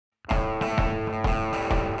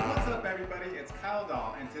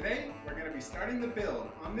Today, we're going to be starting the build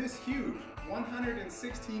on this huge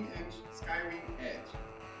 116-inch Skywing Edge.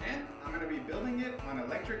 And I'm going to be building it on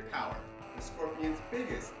electric power, the Scorpion's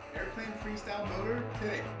biggest airplane freestyle motor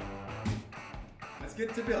today. Let's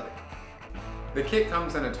get to building. The kit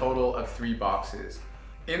comes in a total of 3 boxes.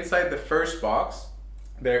 Inside the first box,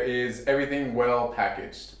 there is everything well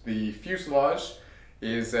packaged. The fuselage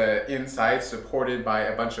is inside, supported by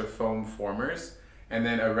a bunch of foam formers. And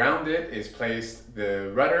then around it is placed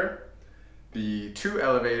the rudder, the 2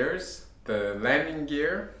 elevators, the landing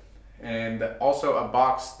gear, and also a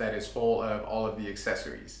box that is full of all of the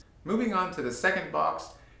accessories. Moving on to the second box,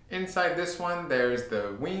 inside this one there's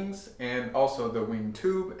the wings and also the wing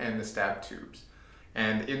tube and the stab tubes.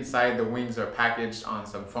 And inside the wings are packaged on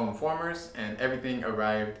some foam formers, and everything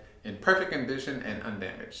arrived in perfect condition and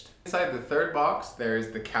undamaged. Inside the third box there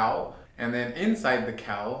is the cowl. And then inside the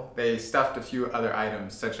cowl, they stuffed a few other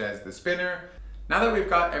items such as the spinner. Now that we've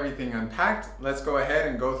got everything unpacked, let's go ahead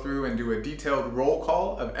and go through and do a detailed roll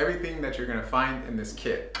call of everything that you're gonna find in this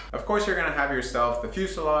kit. Of course, you're gonna have yourself the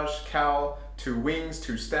fuselage, cowl, 2 wings,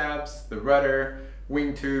 2 stabs, the rudder,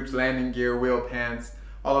 wing tubes, landing gear, wheel pants,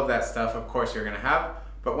 all of that stuff, of course, you're gonna have.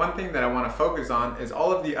 But one thing that I wanna focus on is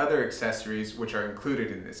all of the other accessories which are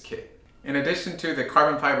included in this kit. In addition to the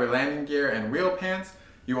carbon fiber landing gear and wheel pants,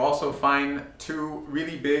 you also find 2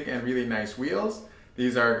 really big and really nice wheels.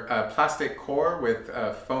 These are plastic core with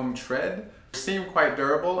foam tread. They seem quite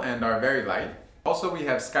durable and are very light. Also, we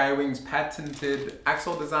have Skywing's patented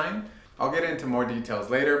axle design. I'll get into more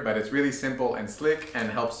details later, but it's really simple and slick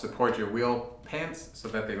and helps support your wheel pants so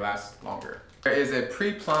that they last longer. There is a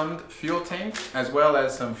pre-plumbed fuel tank, as well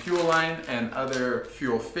as some fuel line and other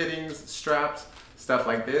fuel fittings, straps, stuff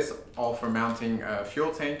like this, all for mounting a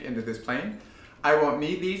fuel tank into this plane. I won't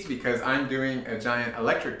need these because I'm doing a giant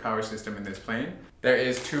electric power system in this plane. There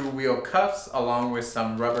is 2 wheel cuffs along with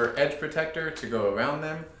some rubber edge protector to go around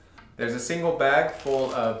them. There's a single bag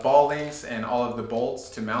full of ball links and all of the bolts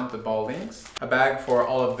to mount the ball links. A bag for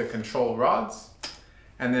all of the control rods.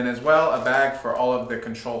 And then as well, a bag for all of the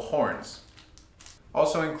control horns.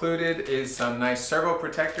 Also included is some nice servo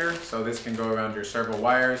protector, so this can go around your servo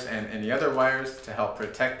wires and any other wires to help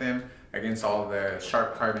protect them against all the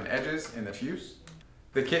sharp carbon edges in the fuse.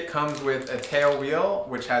 The kit comes with a tail wheel,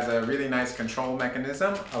 which has a really nice control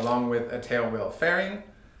mechanism, along with a tail wheel fairing.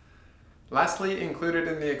 Lastly, included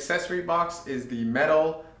in the accessory box is the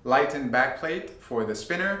metal lightened backplate for the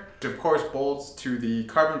spinner, which of course bolts to the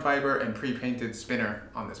carbon fiber and pre-painted spinner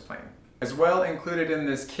on this plane. As well included in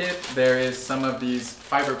this kit, there is some of these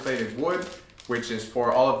fiber plated wood, which is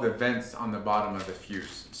for all of the vents on the bottom of the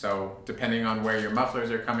fuse. So depending on where your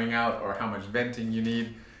mufflers are coming out or how much venting you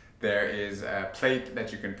need, there is a plate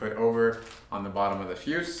that you can put over on the bottom of the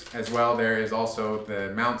fuse. As well, there is also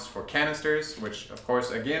the mounts for canisters, which of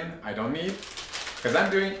course, again, I don't need because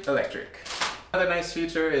I'm doing electric. Another nice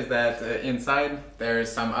feature is that inside there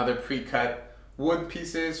is some other pre-cut wood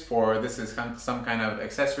pieces for, this is some kind of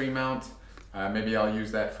accessory mount. Maybe I'll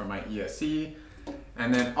use that for my ESC.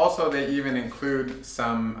 And then also they even include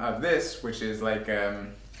some of this, which is like a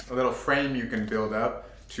little frame you can build up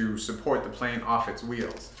to support the plane off its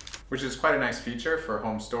wheels, which is quite a nice feature for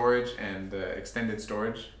home storage and extended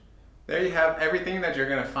storage. There you have everything that you're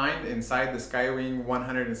gonna find inside the Skywing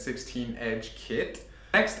 116 Edge kit.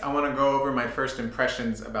 Next, I wanna go over my first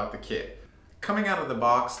impressions about the kit. Coming out of the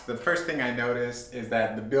box, the first thing I noticed is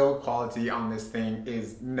that the build quality on this thing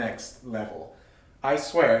is next level. I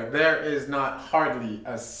swear, there is not hardly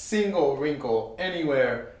a single wrinkle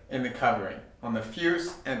anywhere in the covering, on the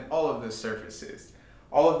fuse and all of the surfaces.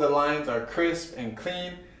 All of the lines are crisp and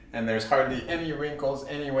clean, and there's hardly any wrinkles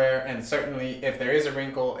anywhere, and certainly if there is a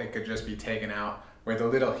wrinkle, it could just be taken out with a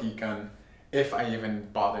little heat gun, if I even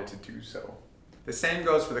bother to do so. The same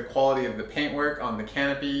goes for the quality of the paintwork on the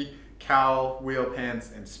canopy, cowl, wheel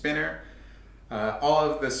pants, and spinner. All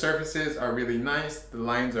of the surfaces are really nice, the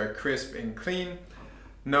lines are crisp and clean.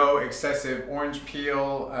 No excessive orange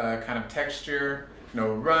peel kind of texture,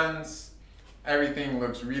 no runs. Everything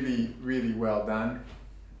looks really, really well done.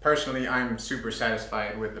 Personally, I'm super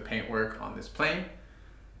satisfied with the paintwork on this plane.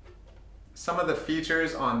 Some of the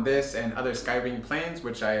features on this and other Skywing planes,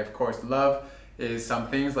 which I of course love, is some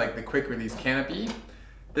things like the quick release canopy.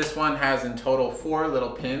 This one has in total 4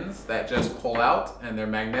 little pins that just pull out, and they're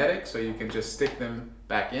magnetic, so you can just stick them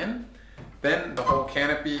back in. Then the whole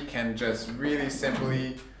canopy can just really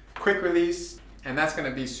simply quick release, and that's going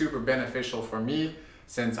to be super beneficial for me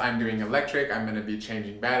since I'm doing electric. I'm going to be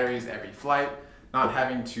changing batteries every flight, not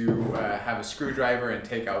having to have a screwdriver and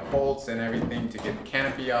take out bolts and everything to get the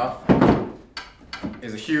canopy off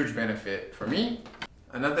is a huge benefit for me.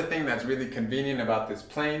 Another thing that's really convenient about this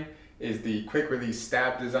plane is the quick release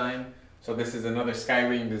stab design. So this is another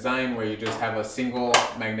Skywing design where you just have a single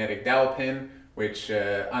magnetic dowel pin which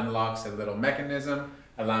unlocks a little mechanism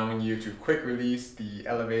allowing you to quick release the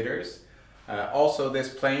elevators. Also,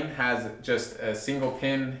 this plane has just a single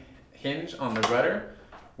pin hinge on the rudder,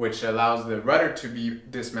 which allows the rudder to be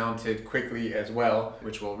dismounted quickly as well,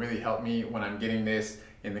 which will really help me when I'm getting this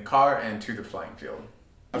in the car and to the flying field.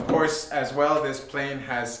 Of course, as well, this plane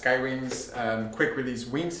has Skywing's quick release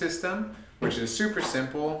wing system, which is super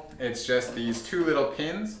simple. It's just these two little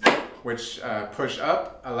pins which push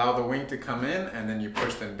up, allow the wing to come in, and then you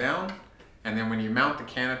push them down. And then when you mount the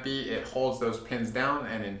canopy, it holds those pins down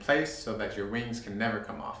and in place so that your wings can never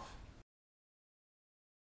come off.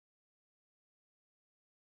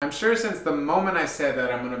 I'm sure since the moment I said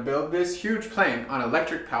that I'm going to build this huge plane on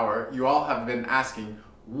electric power, you all have been asking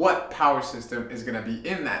what power system is going to be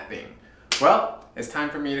in that thing. Well, it's time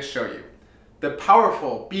for me to show you. The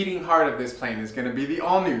powerful beating heart of this plane is going to be the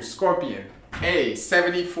all-new Scorpion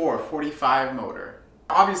A-7445 motor.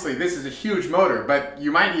 Obviously this is a huge motor, but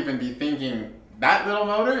you might even be thinking that little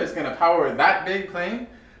motor is going to power that big plane?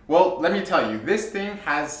 Well, let me tell you, this thing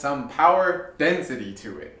has some power density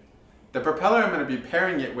to it. The propeller I'm going to be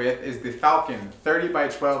pairing it with is the Falcon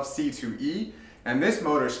 30x12C2E, and this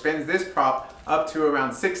motor spins this prop up to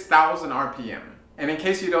around 6,000 RPM. And in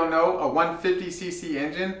case you don't know, a 150cc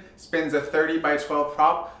engine spins a 30x12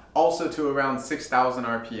 prop also to around 6,000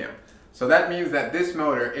 RPM. So that means that this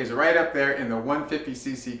motor is right up there in the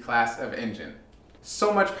 150cc class of engine.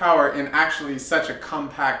 So much power in actually such a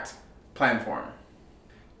compact platform.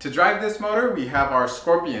 To drive this motor, we have our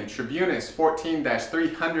Scorpion Tribunus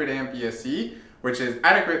 14-300 amp ESC, which is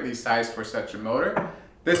adequately sized for such a motor.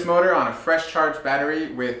 This motor on a fresh charged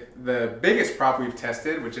battery with the biggest prop we've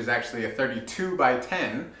tested, which is actually a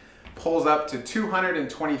 32x10, pulls up to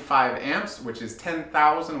 225 amps, which is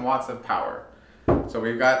 10,000 watts of power. So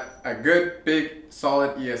we've got a good, big,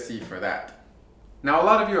 solid ESC for that. Now a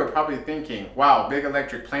lot of you are probably thinking, wow, big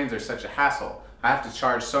electric planes are such a hassle. I have to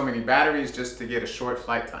charge so many batteries just to get a short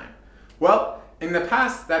flight time. Well, in the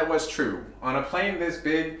past that was true. On a plane this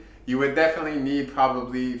big, you would definitely need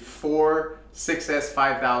probably 4 6S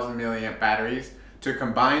 5000 milliamp batteries to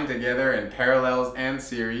combine together in parallels and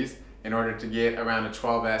series in order to get around a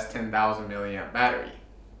 12S 10,000 milliamp battery.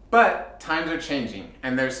 But times are changing,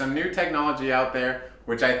 and there's some new technology out there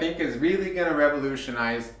which I think is really going to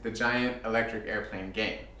revolutionize the giant electric airplane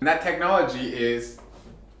game. And that technology is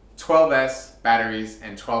 12S batteries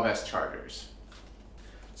and 12S chargers.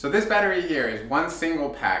 So this battery here is one single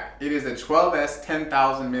pack. It is a 12S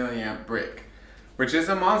 10,000 milliamp brick, which is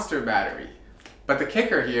a monster battery. But the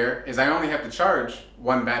kicker here is I only have to charge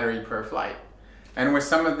one battery per flight. And with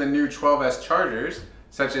some of the new 12S chargers,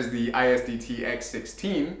 such as the ISDT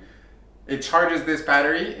X16, it charges this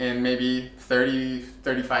battery in maybe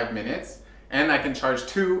 30-35 minutes, and I can charge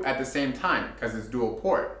two at the same time because it's dual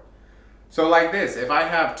port. So like this, if I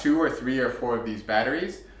have 2 or 3 or 4 of these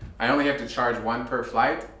batteries, I only have to charge one per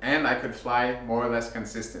flight, and I could fly more or less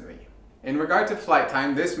consistently. In regard to flight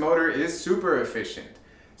time, this motor is super efficient.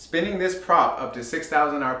 Spinning this prop up to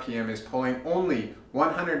 6,000 RPM is pulling only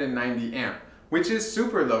 190 amp, which is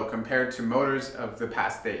super low compared to motors of the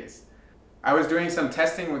past days. I was doing some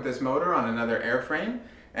testing with this motor on another airframe,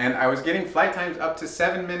 and I was getting flight times up to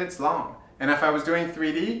 7 minutes long. And if I was doing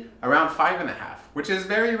 3D, around 5.5, which is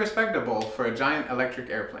very respectable for a giant electric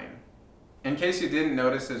airplane. In case you didn't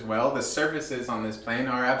notice as well, the surfaces on this plane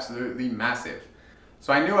are absolutely massive.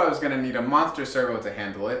 So I knew I was going to need a monster servo to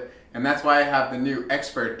handle it, and that's why I have the new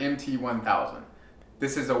Expert MT1000.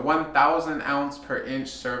 This is a 1,000 ounce per inch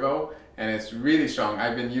servo, and it's really strong.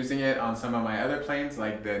 I've been using it on some of my other planes,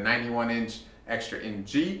 like the 91 inch Extra in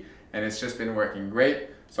G, and it's just been working great.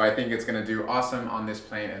 So I think it's going to do awesome on this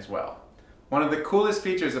plane as well. One of the coolest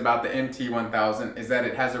features about the MT1000 is that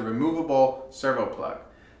it has a removable servo plug.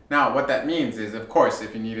 Now what that means is, of course,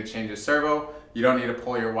 if you need to change a servo, you don't need to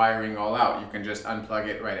pull your wiring all out. You can just unplug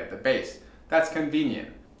it right at the base. That's convenient.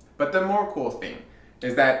 But the more cool thing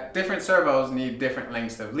is that different servos need different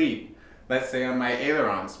lengths of lead. Let's say on my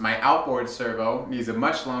ailerons, my outboard servo needs a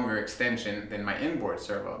much longer extension than my inboard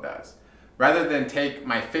servo does. Rather than take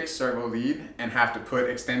my fixed servo lead and have to put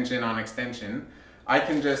extension on extension, I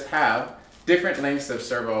can just have different lengths of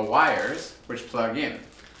servo wires which plug in.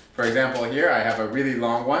 For example, here I have a really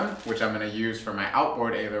long one, which I'm going to use for my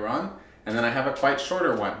outboard aileron, and then I have a quite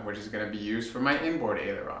shorter one, which is going to be used for my inboard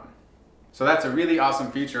aileron. So that's a really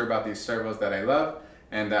awesome feature about these servos that I love,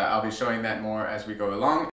 and I'll be showing that more as we go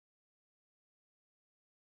along.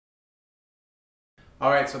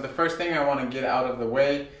 Alright, so the first thing I want to get out of the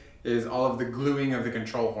way is all of the gluing of the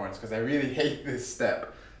control horns, because I really hate this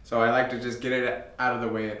step. So I like to just get it out of the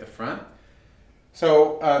way at the front.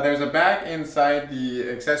 So there's a bag inside the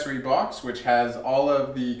accessory box which has all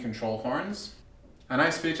of the control horns. A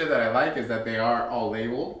nice feature that I like is that they are all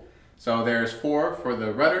labeled. So there's 4 for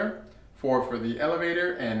the rudder, 4 for the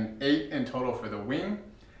elevator, and 8 in total for the wing.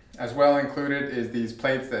 As well included is these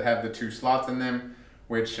plates that have the 2 slots in them,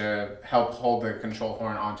 which help hold the control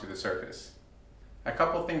horn onto the surface. A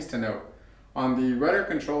couple things to note. On the rudder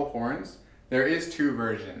control horns, there is 2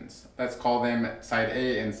 versions. Let's call them side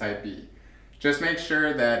A and side B. Just make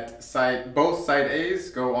sure that both side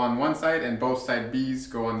A's go on one side and both side B's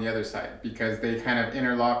go on the other side, because they kind of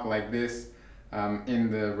interlock like this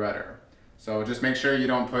in the rudder. So just make sure you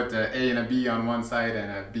don't put an A and a B on one side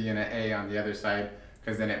and a B and an A on the other side,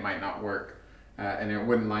 because then it might not work and it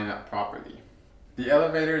wouldn't line up properly. The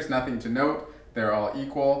elevators, nothing to note, they're all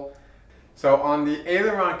equal. So on the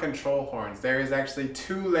aileron control horns, there is actually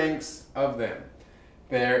 2 lengths of them.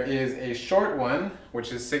 There is a short one,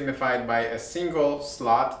 which is signified by a single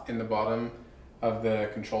slot in the bottom of the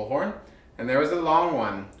control horn. And there is a long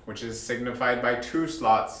one, which is signified by 2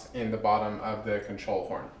 slots in the bottom of the control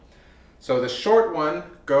horn. So the short one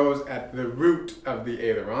goes at the root of the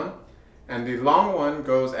aileron, and the long one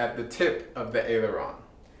goes at the tip of the aileron.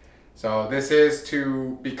 So this is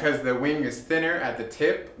because the wing is thinner at the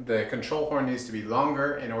tip, the control horn needs to be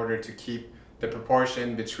longer in order to keep the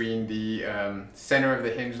proportion between the center of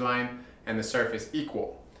the hinge line and the surface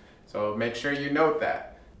equal. So make sure you note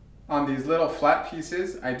that. On these little flat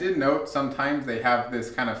pieces, I did note sometimes they have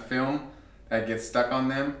this kind of film that gets stuck on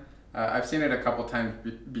them. I've seen it a couple times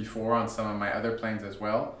before on some of my other planes as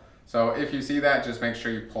well. So if you see that, just make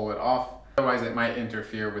sure you pull it off. Otherwise it might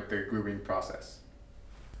interfere with the gluing process.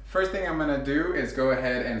 First thing I'm going to do is go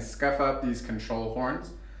ahead and scuff up these control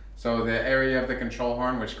horns. So the area of the control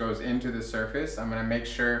horn which goes into the surface, I'm going to make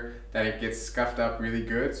sure that it gets scuffed up really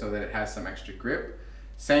good so that it has some extra grip.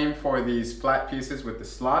 Same for these flat pieces with the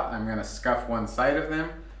slot. I'm going to scuff one side of them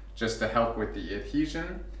just to help with the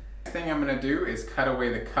adhesion. Next thing I'm going to do is cut away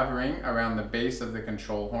the covering around the base of the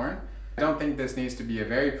control horn. I don't think this needs to be a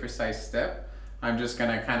very precise step. I'm just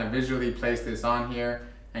going to kind of visually place this on here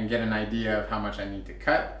and get an idea of how much I need to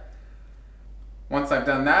cut. Once I've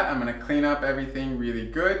done that, I'm going to clean up everything really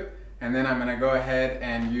good, and then I'm going to go ahead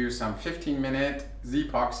and use some 15-minute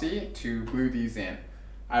Z-epoxy to glue these in.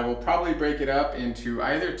 I will probably break it up into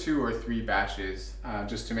either 2 or 3 batches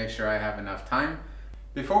just to make sure I have enough time.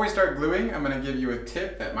 Before we start gluing, I'm going to give you a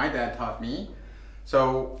tip that my dad taught me.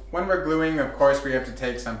 So when we're gluing, of course, we have to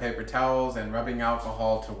take some paper towels and rubbing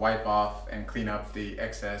alcohol to wipe off and clean up the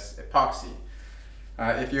excess epoxy.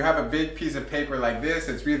 If you have a big piece of paper like this,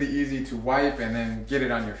 it's really easy to wipe and then get it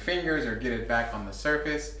on your fingers or get it back on the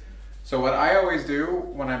surface. So what I always do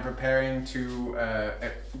when I'm preparing to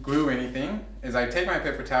glue anything is I take my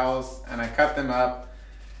paper towels and I cut them up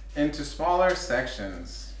into smaller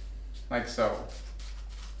sections, like so.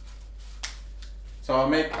 So I'll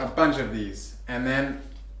make a bunch of these, and then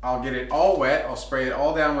I'll get it all wet, I'll spray it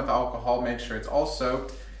all down with alcohol, make sure it's all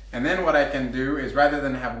soaked. And then what I can do is, rather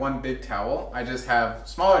than have one big towel, I just have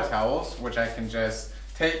smaller towels, which I can just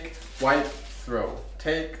take, wipe, throw,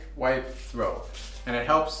 take, wipe, throw. And it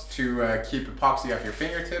helps to keep epoxy off your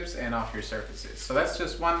fingertips and off your surfaces. So that's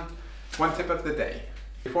just one tip of the day.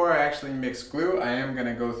 Before I actually mix glue, I am going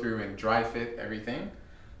to go through and dry fit everything.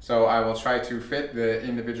 So I will try to fit the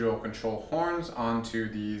individual control horns onto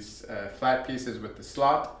these flat pieces with the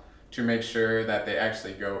slot to make sure that they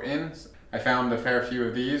actually go in. I found a fair few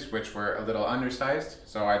of these which were a little undersized,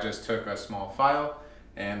 so I just took a small file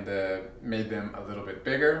and made them a little bit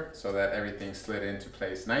bigger so that everything slid into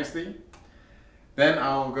place nicely. Then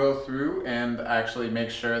I'll go through and actually make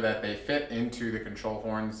sure that they fit into the control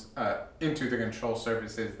horns, into the control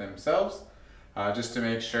surfaces themselves, just to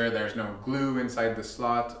make sure there's no glue inside the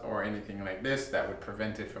slot or anything like this that would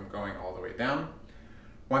prevent it from going all the way down.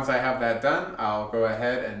 Once I have that done, I'll go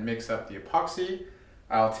ahead and mix up the epoxy.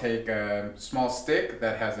 I'll take a small stick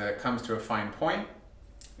that comes to a fine point.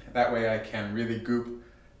 That way I can really goop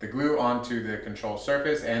the glue onto the control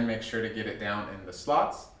surface and make sure to get it down in the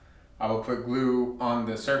slots. I will put glue on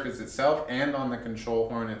the surface itself and on the control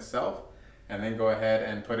horn itself, and then go ahead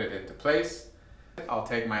and put it into place. I'll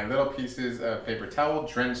take my little pieces of paper towel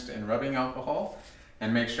drenched in rubbing alcohol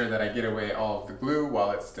and make sure that I get away all of the glue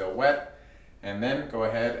while it's still wet, and then go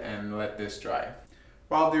ahead and let this dry.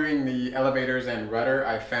 While doing the elevators and rudder,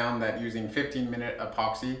 I found that using 15-minute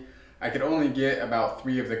epoxy, I could only get about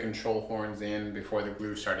 3 of the control horns in before the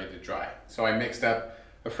glue started to dry. So I mixed up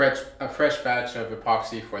a fresh batch of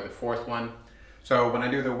epoxy for the 4th one. So when I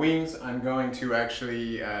do the wings, I'm going to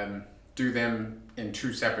actually do them in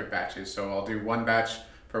 2 separate batches. So I'll do one batch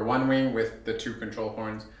for one wing with the 2 control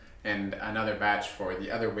horns and another batch for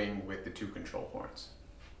the other wing with the 2 control horns.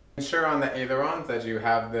 Ensure on the ailerons that you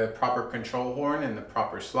have the proper control horn in the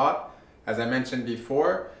proper slot. As I mentioned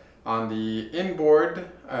before, on the inboard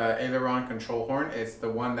aileron control horn, it's the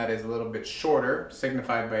one that is a little bit shorter,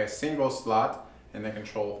 signified by a single slot in the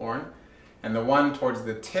control horn. And the one towards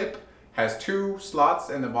the tip has 2 slots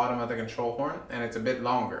in the bottom of the control horn, and it's a bit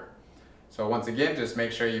longer. So once again, just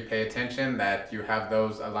make sure you pay attention that you have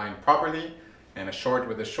those aligned properly, and a short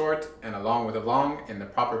with a short and a long with a long in the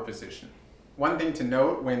proper position. One thing to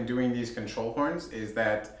note when doing these control horns is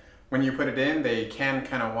that when you put it in, they can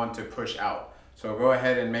kind of want to push out. So go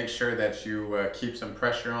ahead and make sure that you keep some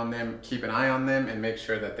pressure on them, keep an eye on them, and make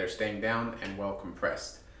sure that they're staying down and well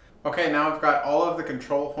compressed. Okay, now I've got all of the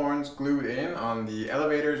control horns glued in on the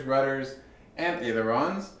elevators, rudders, and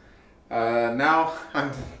ailerons. Now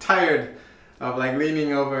I'm tired of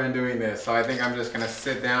leaning over and doing this, so I think I'm just gonna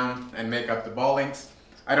sit down and make up the ball links.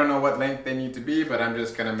 I don't know what length they need to be, but I'm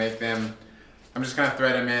just gonna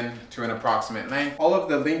thread them in to an approximate length. All of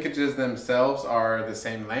the linkages themselves are the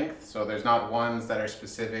same length, so there's not ones that are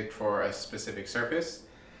specific for a specific surface.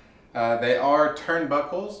 They are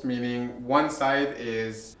turnbuckles, meaning one side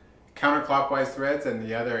is counterclockwise threads and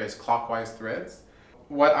the other is clockwise threads.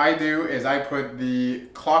 What I do is I put the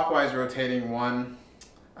clockwise rotating one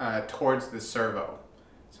towards the servo.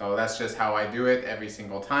 So that's just how I do it every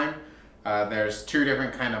single time. There's 2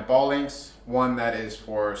 different kind of ball links, one that is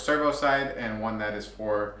for servo side and one that is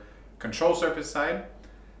for control surface side.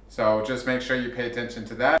 So just make sure you pay attention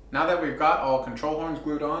to that. Now that we've got all control horns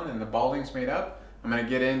glued on and the ball links made up, I'm going to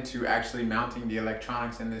get into actually mounting the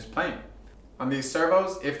electronics in this plane. On these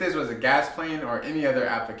servos, if this was a gas plane or any other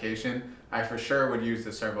application, I for sure would use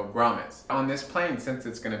the servo grommets. On this plane, since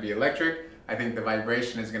it's going to be electric, I think the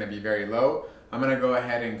vibration is going to be very low. I'm going to go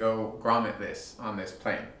ahead and go grommet this on this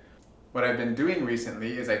plane. What I've been doing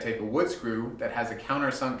recently is I take a wood screw that has a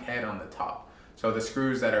countersunk head on the top. So the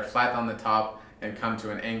screws that are flat on the top and come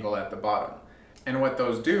to an angle at the bottom. And what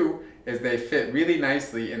those do is they fit really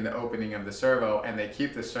nicely in the opening of the servo, and they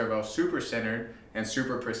keep the servo super centered and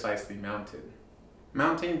super precisely mounted.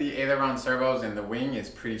 Mounting the aileron servos in the wing is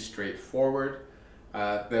pretty straightforward.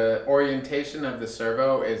 The orientation of the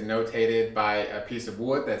servo is notated by a piece of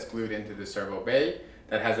wood that's glued into the servo bay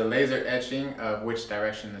that has a laser etching of which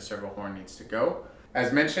direction the servo horn needs to go.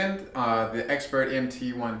 As mentioned, the Expert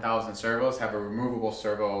MT1000 servos have a removable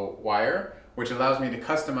servo wire, which allows me to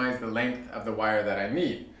customize the length of the wire that I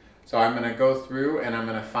need. So I'm going to go through and I'm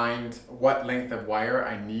going to find what length of wire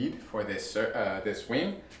I need for this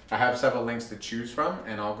wing. I have several lengths to choose from,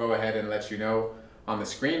 and I'll go ahead and let you know on the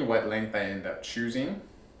screen what length I end up choosing.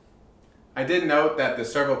 I did note that the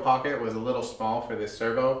servo pocket was a little small for this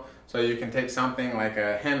servo, so you can take something like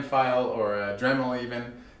a hand file or a Dremel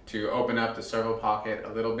even to open up the servo pocket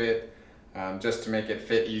a little bit, just to make it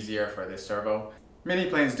fit easier for this servo. Many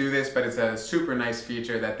planes do this, but it's a super nice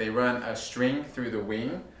feature that they run a string through the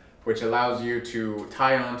wing, which allows you to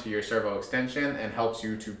tie onto your servo extension and helps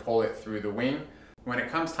you to pull it through the wing. When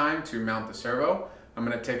it comes time to mount the servo, I'm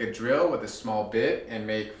going to take a drill with a small bit and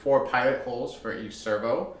make 4 pilot holes for each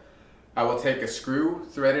servo. I will take a screw,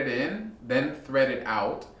 thread it in, then thread it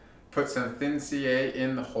out, put some thin CA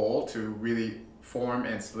in the hole to really form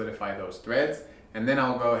and solidify those threads, and then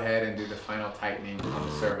I'll go ahead and do the final tightening on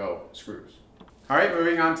the servo screws. Alright,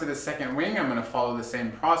 moving on to the second wing, I'm going to follow the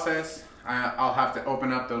same process. I'll have to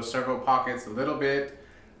open up those servo pockets a little bit,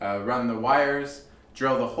 run the wires,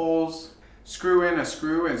 drill the holes, screw in a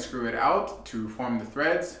screw and screw it out to form the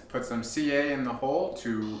threads, put some CA in the hole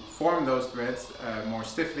to form those threads more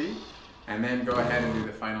stiffly, and then go ahead and do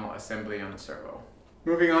the final assembly on the servo.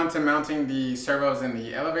 Moving on to mounting the servos in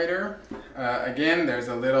the elevator. Again, there's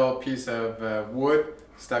a little piece of wood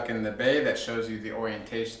stuck in the bay that shows you the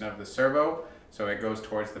orientation of the servo. So it goes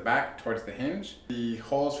towards the back, towards the hinge. The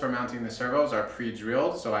holes for mounting the servos are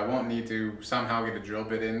pre-drilled, so I won't need to somehow get a drill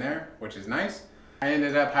bit in there, which is nice. I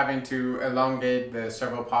ended up having to elongate the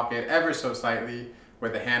servo pocket ever so slightly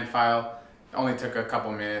with a hand file. It only took a couple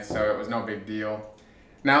minutes, so it was no big deal.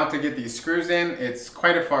 Now to get these screws in, it's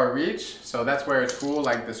quite a far reach, so that's where a tool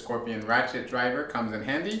like the Scorpion ratchet driver comes in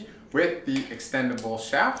handy with the extendable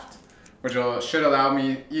shaft, which should allow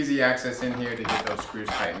me easy access in here to get those screws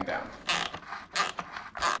tightened down.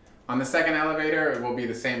 On the second elevator, it will be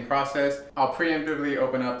the same process. I'll preemptively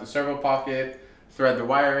open up the servo pocket, thread the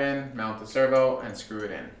wire in, mount the servo, and screw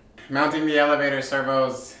it in. Mounting the elevator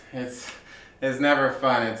servos, it's never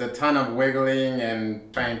fun. It's a ton of wiggling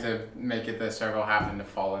and trying to make the servo happen to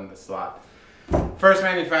fall in the slot. First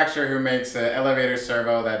manufacturer who makes an elevator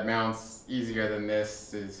servo that mounts easier than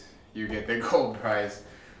this is you get the gold prize.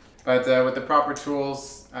 But with the proper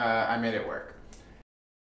tools, I made it work.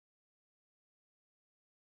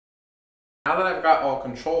 Now that I've got all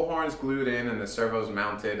control horns glued in and the servos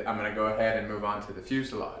mounted, I'm going to go ahead and move on to the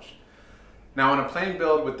fuselage. Now on a plane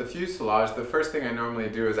build with the fuselage, the first thing I normally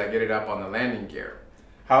do is I get it up on the landing gear.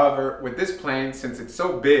 However, with this plane, since it's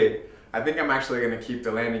so big, I think I'm actually going to keep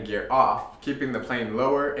the landing gear off, keeping the plane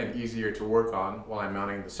lower and easier to work on while I'm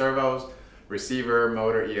mounting the servos, receiver,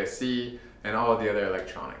 motor, ESC, and all of the other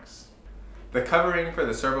electronics. The covering for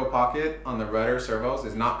the servo pocket on the rudder servos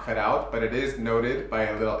is not cut out, but it is noted by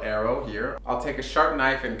a little arrow here. I'll take a sharp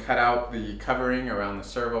knife and cut out the covering around the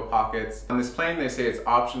servo pockets. On this plane, they say it's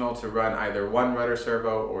optional to run either one rudder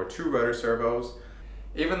servo or two rudder servos.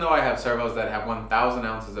 Even though I have servos that have 1,000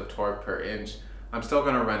 ounces of torque per inch, I'm still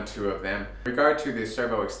going to run two of them. In regard to the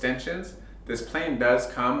servo extensions, this plane does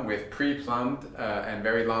come with pre-plumbed and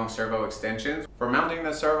very long servo extensions. For mounting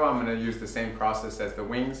the servo, I'm going to use the same process as the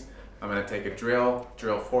wings. I'm going to take a drill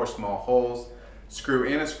 4 small holes, screw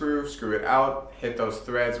in a screw, screw it out, hit those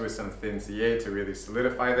threads with some thin CA to really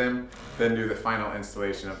solidify them, then do the final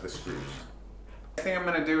installation of the screws. The thing I'm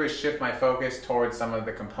going to do is shift my focus towards some of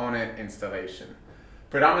the component installation,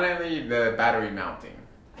 predominantly the battery mounting.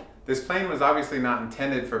 This plane was obviously not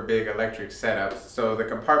intended for big electric setups, so the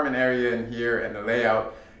compartment area in here and the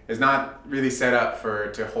layout is not really set up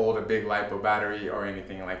to hold a big LiPo battery or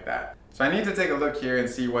anything like that. So I need to take a look here and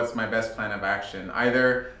see what's my best plan of action.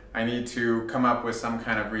 Either I need to come up with some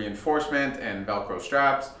kind of reinforcement and Velcro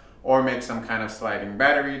straps, or make some kind of sliding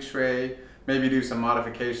battery tray, maybe do some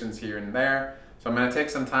modifications here and there. So I'm going to take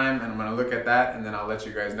some time and I'm going to look at that, and then I'll let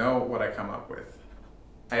you guys know what I come up with.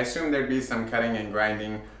 I assumed there'd be some cutting and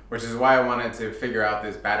grinding, which is why I wanted to figure out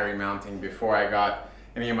this battery mounting before I got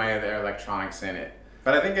any of my other electronics in it.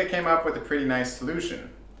 But I think I came up with a pretty nice solution.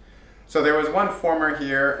 So there was one former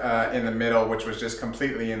here in the middle which was just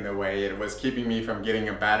completely in the way. It was keeping me from getting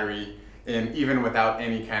a battery in even without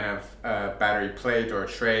any kind of battery plate or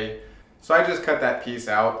tray. So I just cut that piece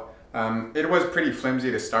out. It was pretty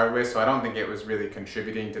flimsy to start with, so I don't think it was really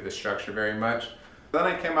contributing to the structure very much. Then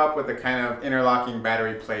I came up with a kind of interlocking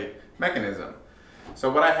battery plate mechanism. So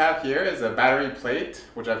what I have here is a battery plate,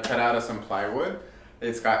 which I've cut out of some plywood.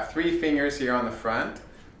 It's got 3 fingers here on the front,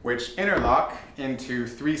 which interlock into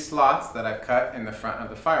 3 slots that I've cut in the front of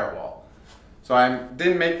the firewall. So I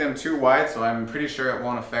didn't make them too wide, so I'm pretty sure it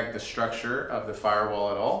won't affect the structure of the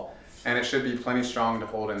firewall at all, and it should be plenty strong to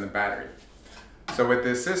hold in the battery. So with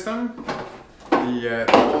this system, the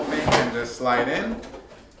whole thing can just slide in.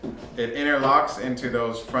 It interlocks into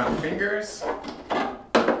those front fingers,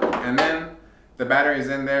 and then the battery's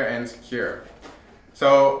in there and secure.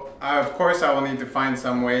 So of course I will need to find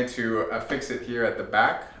some way to affix it here at the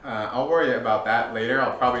back. I'll worry about that later.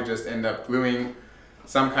 I'll probably just end up gluing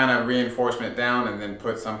some kind of reinforcement down and then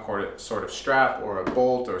put some sort of strap or a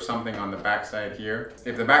bolt or something on the backside here.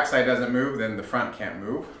 If the backside doesn't move, then the front can't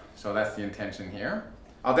move. So that's the intention here.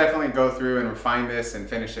 I'll definitely go through and refine this and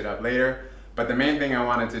finish it up later. But the main thing I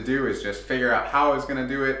wanted to do is just figure out how I was going to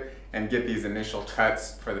do it and get these initial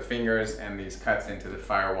cuts for the fingers and these cuts into the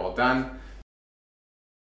firewall done.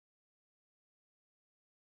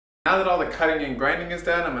 Now that all the cutting and grinding is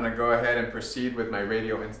done, I'm going to go ahead and proceed with my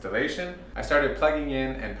radio installation. I started plugging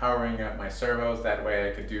in and powering up my servos, that way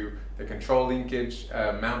I could do the control linkage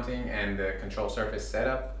mounting and the control surface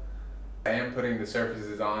setup. I am putting the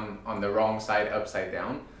surfaces on the wrong side upside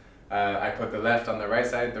down. I put the left on the right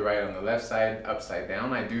side, the right on the left side, upside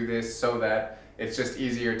down. I do this so that it's just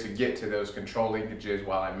easier to get to those control linkages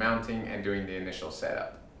while I'm mounting and doing the initial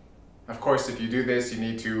setup. Of course, if you do this, you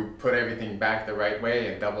need to put everything back the right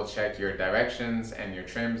way and double check your directions and your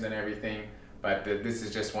trims and everything. But this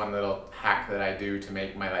is just one little hack that I do to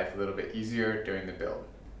make my life a little bit easier during the build.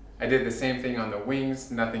 I did the same thing on the wings,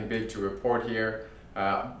 nothing big to report here.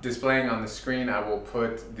 Displaying on the screen, I will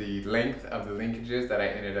put the length of the linkages that I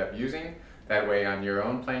ended up using. That way on your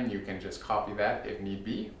own plane, you can just copy that if need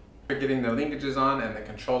be. After getting the linkages on and the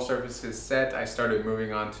control surfaces set, I started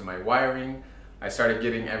moving on to my wiring. I started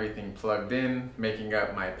getting everything plugged in, making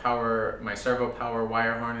up my servo power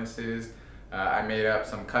wire harnesses. I made up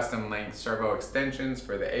some custom length servo extensions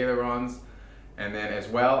for the ailerons. And then as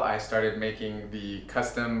well, I started making the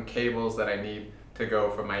custom cables that I need to go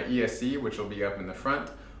from my ESC, which will be up in the front,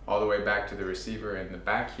 all the way back to the receiver in the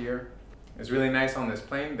back here. It's really nice on this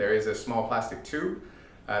plane. There is a small plastic tube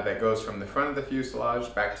that goes from the front of the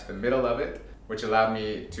fuselage back to the middle of it, which allowed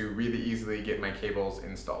me to really easily get my cables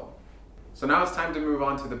installed. So now it's time to move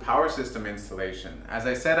on to the power system installation. As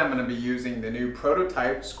I said, I'm going to be using the new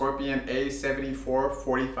prototype Scorpion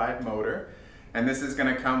A-7445 motor, and this is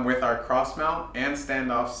going to come with our cross mount and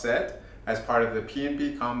standoff set as part of the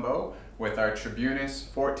P&B combo with our Tribunus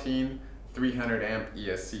 14 300 amp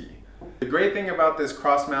ESC. The great thing about this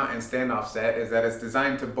cross mount and standoff set is that it's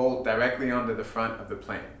designed to bolt directly onto the front of the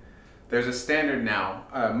plane. There's a standard now.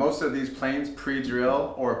 Most of these planes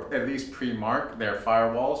pre-drill or at least pre-mark their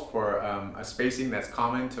firewalls for a spacing that's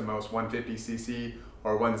common to most 150cc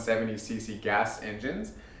or 170cc gas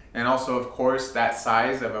engines. And also, of course, that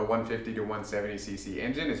size of a 150 to 170cc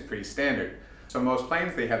engine is pretty standard. So most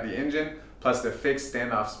planes, they have the engine plus the fixed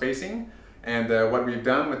standoff spacing. And what we've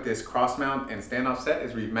done with this cross mount and standoff set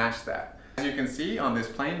is we've matched that. As you can see on this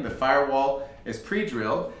plane, the firewall is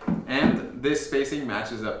pre-drilled and this spacing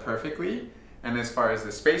matches up perfectly. And as far as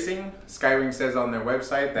the spacing, Skywing says on their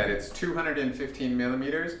website that it's 215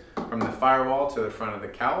 millimeters from the firewall to the front of the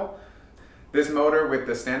cowl. This motor with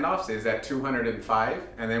the standoffs is at 205,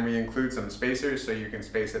 and then we include some spacers so you can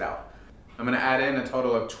space it out. I'm going to add in a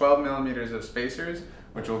total of 12 millimeters of spacers,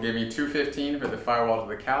 which will give me 215 for the firewall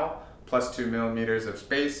to the cowl, plus 2 millimeters of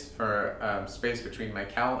space for space between my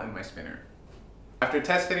cowl and my spinner. After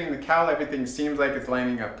test fitting the cowl, everything seems like it's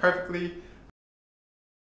lining up perfectly.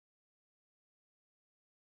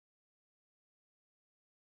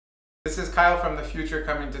 This is Kyle from the future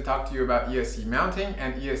coming to talk to you about ESC mounting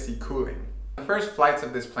and ESC cooling. The first flights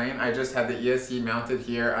of this plane, I just had the ESC mounted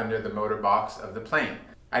here under the motor box of the plane.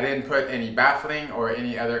 I didn't put any baffling or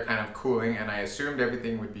any other kind of cooling, and I assumed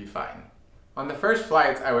everything would be fine. On the first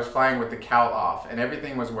flights, I was flying with the cowl off and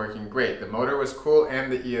everything was working great. The motor was cool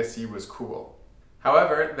and the ESC was cool.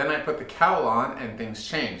 However, then I put the cowl on and things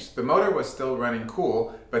changed. The motor was still running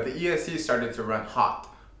cool, but the ESC started to run hot,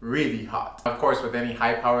 really hot. Of course, with any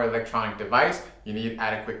high power electronic device, you need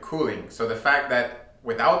adequate cooling. So the fact that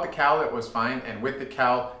without the cowl it was fine and with the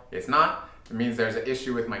cowl it's not, it means there's an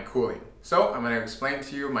issue with my cooling. So I'm going to explain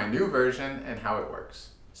to you my new version and how it works.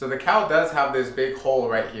 So the cowl does have this big hole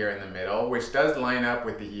right here in the middle, which does line up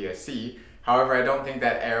with the ESC. However, I don't think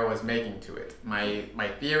that air was making to it. My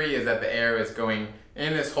theory is that the air is going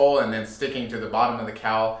in this hole and then sticking to the bottom of the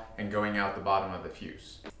cowl and going out the bottom of the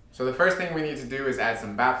fuse. So the first thing we need to do is add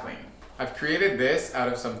some baffling. I've created this out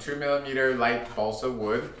of some 2mm light balsa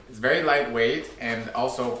wood. It's very lightweight and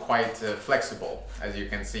also quite flexible, as you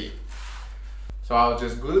can see. So I'll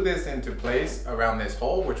just glue this into place around this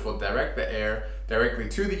hole, which will direct the air directly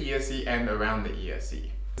to the ESC and around the ESC.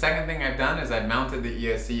 The second thing I've done is I've mounted the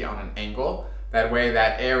ESC on an angle. That way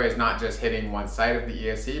that air is not just hitting one side of the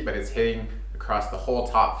ESC, but it's hitting across the whole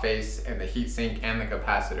top face and the heatsink and the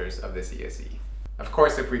capacitors of this ESC. Of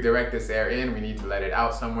course, if we direct this air in, we need to let it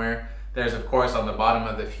out somewhere. There's of course on the bottom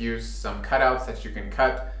of the fuse some cutouts that you can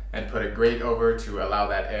cut and put a grate over to allow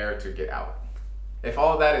that air to get out. If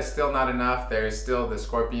all of that is still not enough, there is still the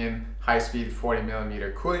Scorpion high-speed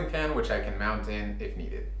 40mm cooling fan, which I can mount in if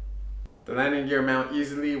needed. The landing gear mount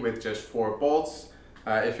easily with just 4 bolts.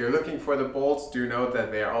 If you're looking for the bolts, do note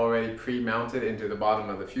that they are already pre-mounted into the bottom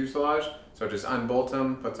of the fuselage, so just unbolt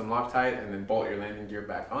them, put some Loctite, and then bolt your landing gear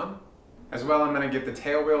back on. As well, I'm going to get the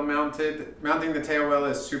tail wheel mounted. Mounting the tail wheel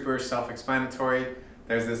is super self-explanatory.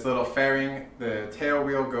 There's this little fairing. The tail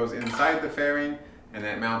wheel goes inside the fairing, and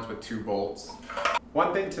then it mounts with 2 bolts.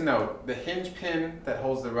 One thing to note, the hinge pin that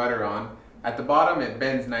holds the rudder on, at the bottom it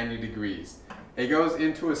bends 90 degrees. It goes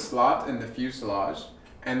into a slot in the fuselage,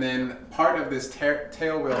 and then part of this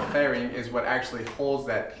tail wheel fairing is what actually holds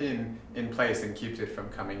that pin in place and keeps it from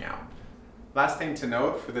coming out. Last thing to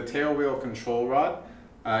note, for the tail wheel control rod,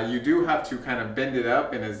 you do have to kind of bend it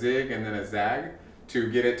up in a zig and then a zag to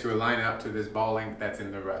get it to align up to this ball length that's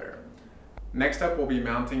in the rudder. Next up, we'll be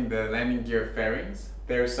mounting the landing gear fairings.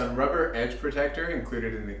 There's some rubber edge protector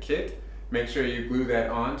included in the kit. Make sure you glue that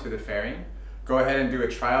on to the fairing. Go ahead and do a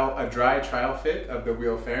dry trial fit of the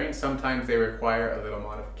wheel fairing. Sometimes they require a little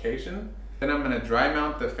modification. Then I'm going to dry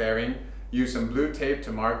mount the fairing, use some blue tape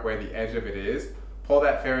to mark where the edge of it is, pull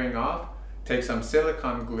that fairing off, take some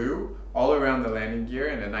silicone glue all around the landing gear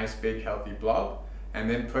in a nice big healthy blob, and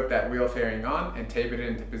then put that wheel fairing on and tape it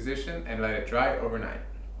into position and let it dry overnight.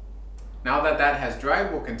 Now that that has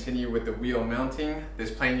dried, we'll continue with the wheel mounting.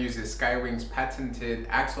 This plane uses Skywing's patented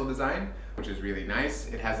axle design, which is really nice.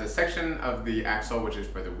 It has a section of the axle which is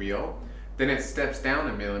for the wheel. Then it steps down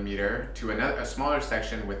a millimeter to a smaller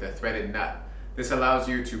section with a threaded nut. This allows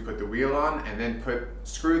you to put the wheel on and then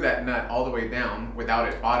screw that nut all the way down without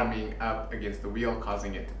it bottoming up against the wheel,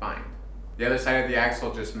 causing it to bind. The other side of the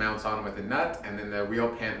axle just mounts on with a nut, and then the wheel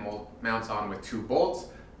pant mounts on with 2 bolts.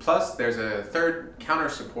 Plus, there's a third counter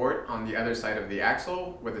support on the other side of the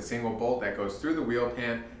axle with a single bolt that goes through the wheel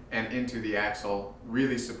pant and into the axle,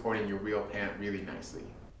 really supporting your wheel pant really nicely.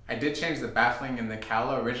 I did change the baffling in the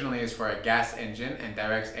cowl. Originally is for a gas engine and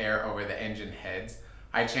directs air over the engine heads.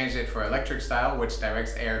 I changed it for electric style, which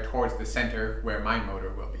directs air towards the center where my motor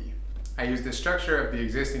will be. I used the structure of the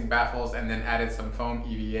existing baffles and then added some foam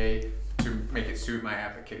EVA to make it suit my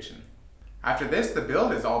application. After this, the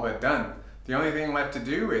build is all but done. The only thing left to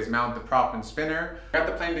do is mount the prop and spinner. I got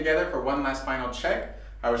the plane together for one last final check.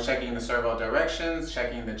 I was checking the servo directions,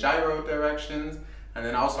 checking the gyro directions, and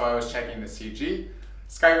then also I was checking the CG.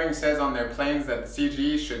 Skywing says on their planes that the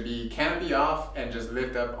CG should be canopy off and just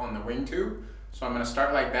lift up on the wing tube. So I'm going to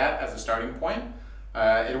start like that as a starting point.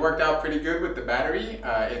 It worked out pretty good with the battery.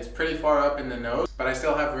 It's pretty far up in the nose, but I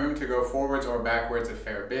still have room to go forwards or backwards a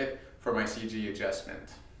fair bit for my CG adjustment.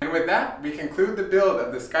 And with that, we conclude the build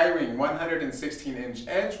of the Skywing 116-inch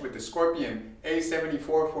Edge with the Scorpion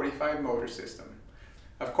A-7445 motor system.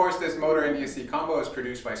 Of course, this motor and ESC combo is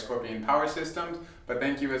produced by Scorpion Power Systems, but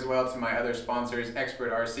thank you as well to my other sponsors,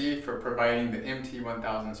 Expert RC, for providing the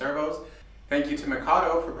MT1000 servos. Thank you to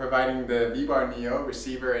Mikado for providing the V-Bar Neo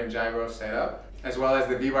receiver and gyro setup, as well as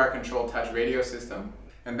the V-Bar Control Touch radio system.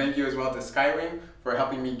 And thank you as well to Skywing for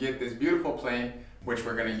helping me get this beautiful plane, which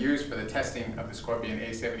we're going to use for the testing of the Scorpion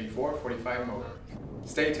A-7445 motor.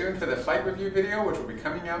 Stay tuned for the flight review video, which will be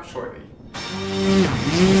coming out shortly.